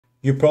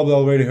You probably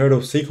already heard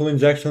of SQL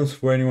injections.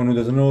 For anyone who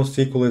doesn't know,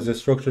 SQL is a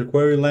structured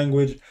query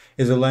language,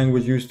 is a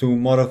language used to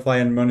modify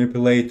and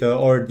manipulate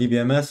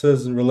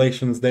RDBMSs,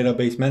 relations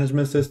database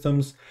management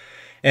systems.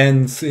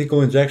 And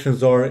SQL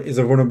injections is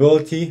a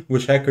vulnerability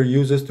which hacker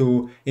uses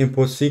to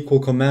input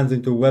SQL commands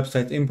into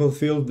website input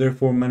field,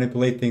 therefore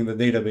manipulating the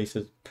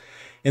databases.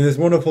 In this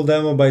wonderful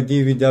demo by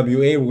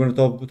DVWA, we're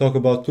going to talk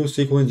about two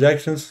SQL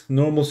injections,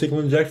 normal SQL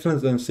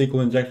injections and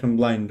SQL injection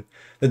blind.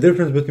 The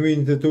difference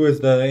between the two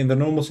is that in the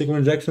normal SQL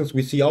injections,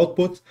 we see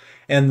outputs,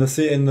 and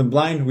in the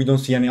blind, we don't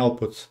see any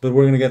outputs. But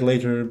we're going to get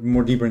later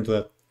more deeper into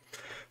that.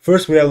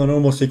 First, we have the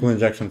normal SQL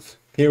injections.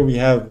 Here we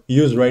have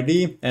user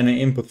ID and an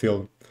input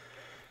field.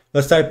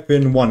 Let's type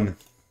in 1.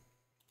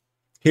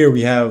 Here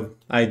we have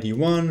ID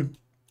 1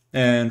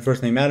 and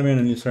first name admin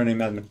and surname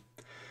admin.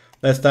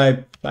 Let's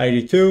type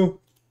ID 2.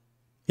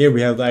 Here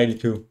we have the ID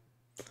 2.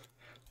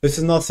 This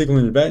is not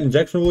SQL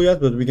injectionable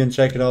yet, but we can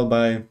check it out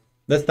by,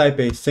 let's type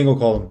a single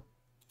column.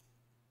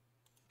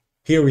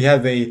 Here we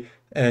have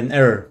an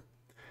error.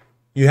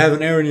 You have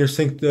an error in your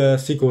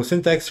SQL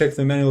syntax. Check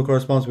the manual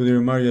corresponds with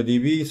your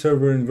MariaDB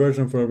server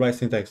inversion for the right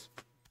syntax.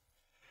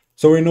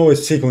 So we know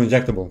it's SQL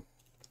injectable.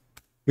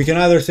 We can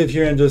either sit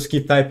here and just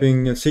keep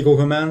typing SQL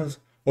commands,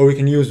 or we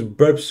can use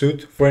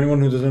burpsuit. For anyone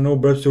who doesn't know,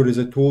 burpsuit is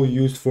a tool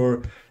used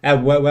for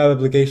web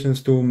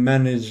applications to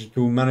manage,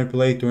 to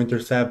manipulate, to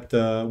intercept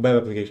web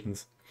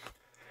applications.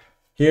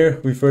 Here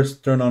we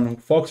first turn on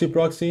Foxy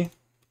proxy,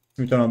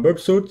 we turn on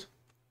burpsuit,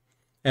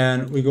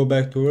 and we go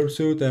back to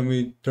burpsuit and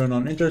we turn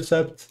on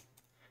intercept,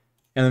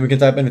 and then we can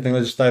type anything.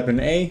 Let's just type in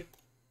A,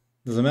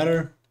 doesn't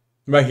matter.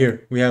 Right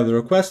here we have the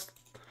request.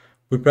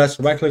 We press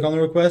right click on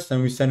the request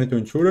and we send it to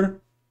intruder.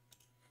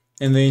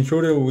 In the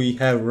intruder we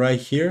have right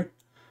here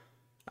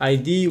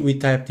ID, we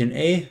typed in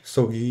A,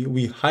 so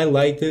we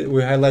highlight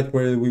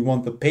where we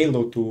want the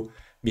payload to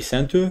be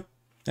sent to,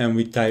 and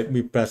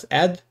we press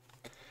add,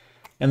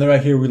 and then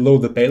right here we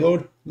load the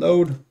payload.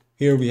 Load.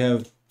 Here we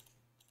have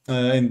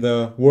in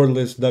the word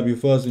list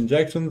wfuzz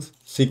injections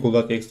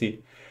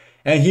SQL.txt,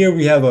 and here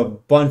we have a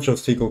bunch of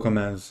SQL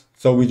commands.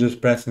 So we just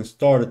press in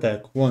start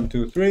attack 1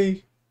 2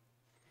 3.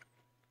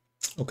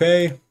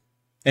 Okay,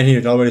 and here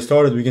it already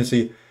started. We can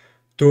see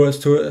to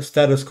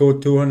status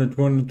code 200,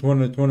 200,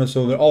 200, 200,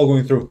 so they're all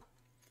going through.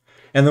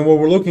 And then what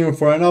we're looking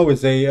for right now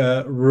is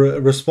a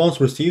response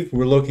received.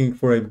 We're looking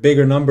for a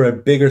bigger number, a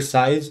bigger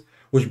size,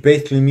 which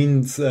basically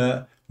means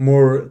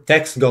more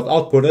text got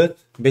outputted,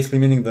 basically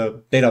meaning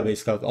the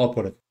database got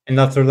outputted.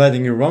 And after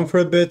letting it run for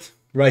a bit,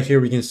 right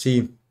here we can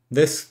see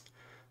this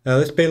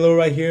payload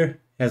right here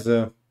has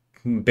a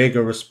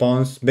bigger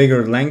response,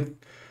 bigger length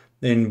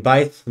in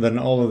bytes than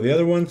all of the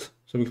other ones.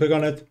 So we click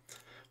on it,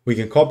 we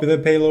can copy the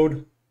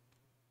payload.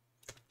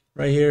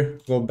 Right here,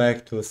 go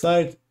back to the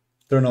site,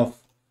 turn off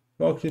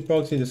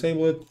proxy,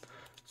 disable it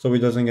so it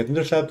doesn't get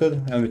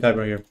intercepted, and we type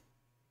right here.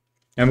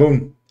 And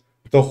boom,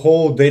 the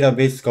whole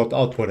database got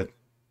outputted.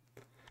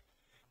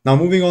 Now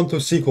moving on to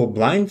SQL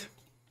blind.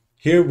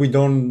 Here we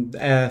don't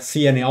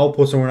see any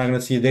output, so we're not going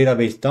to see a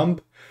database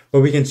dump, but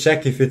we can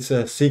check if it's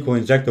a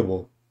SQL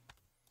injectable.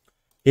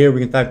 Here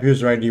we can type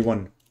user ID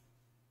 1.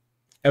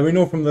 And we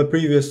know from the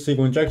previous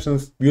SQL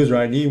injections, user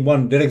ID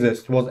 1 did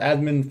exist. It was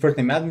admin, first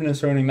name admin and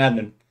surname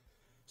admin.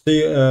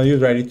 See,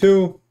 user ID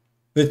 2,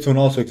 this one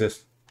also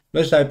exists.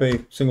 Let's type a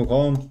single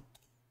column.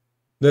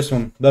 This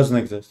one doesn't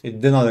exist.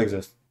 It did not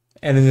exist.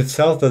 And in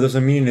itself, that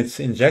doesn't mean it's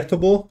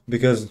injectable,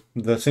 because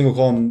the single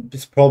column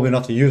is probably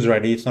not a user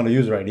ID. It's not a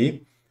user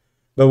ID.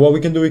 But what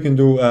we can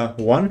do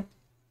 1,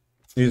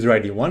 user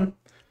ID 1,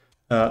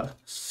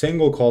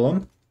 single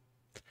column,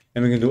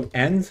 and we can do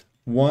end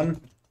 1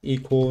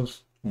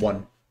 equals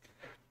 1.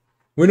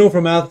 We know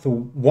from math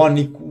 1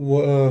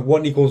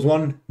 equals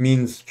 1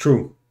 means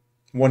true.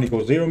 1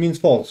 equals 0 means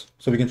false.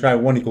 So we can try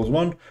 1 equals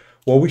 1.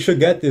 What we should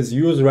get is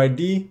user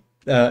ID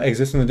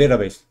exists in the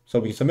database. So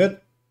we can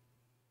submit.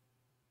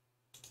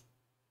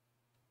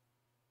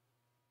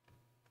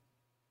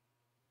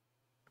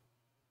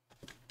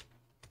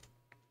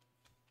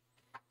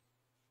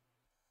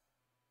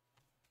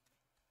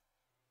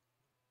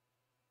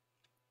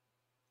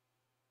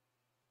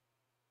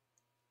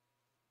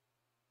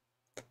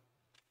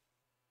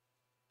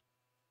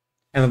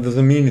 And that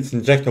doesn't mean it's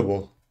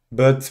injectable,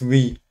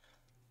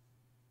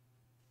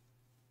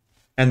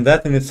 and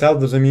that in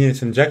itself doesn't mean it's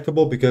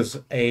injectable, because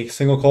a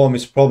single column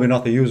is probably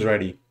not a user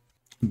ID.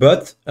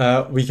 But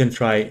we can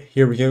try.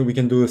 Here we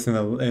can do this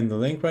in the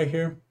link right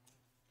here.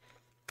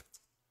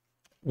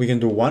 We can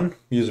do 1,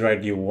 user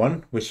ID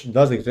 1, which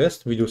does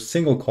exist. We do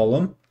single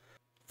column,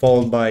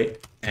 followed by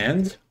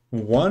and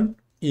 1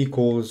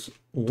 equals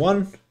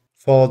 1,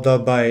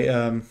 followed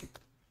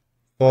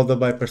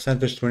by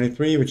percentage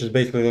 23, which is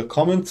basically a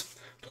comment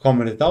to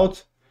comment it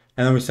out,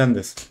 and then we send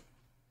this.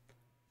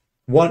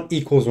 1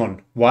 equals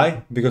 1.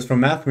 Why? Because from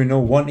math we know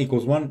 1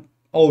 equals 1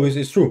 always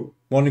is true.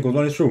 1 equals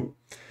 1 is true.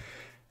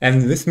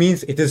 And this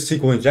means it is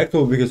SQL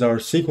injectable, because our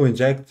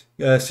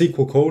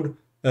SQL code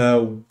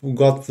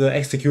got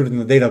executed in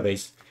the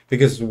database,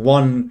 because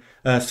 1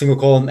 single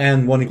column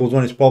and 1 equals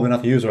 1 is probably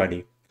not a user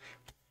ID.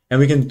 And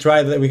we can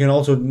try that. We can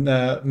also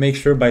make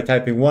sure by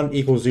typing 1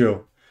 equals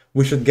 0.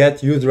 We should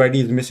get user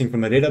ID is missing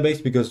from the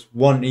database because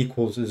 1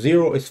 equals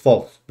 0 is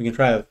false. We can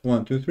try that.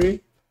 1, 2,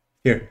 3.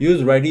 Here,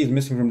 user ID is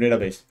missing from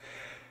database.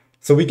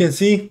 So we can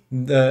see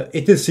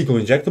it is SQL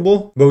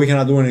injectable, but we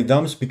cannot do any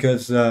dumps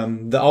because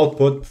the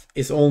output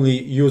is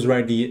only user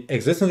ID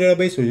exists in the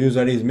database or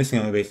user ID is missing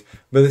on the base.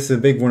 But this is a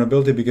big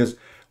vulnerability because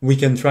we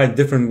can try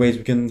different ways.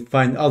 We can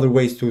find other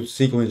ways to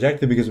SQL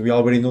inject it because we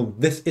already know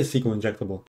this is SQL injectable.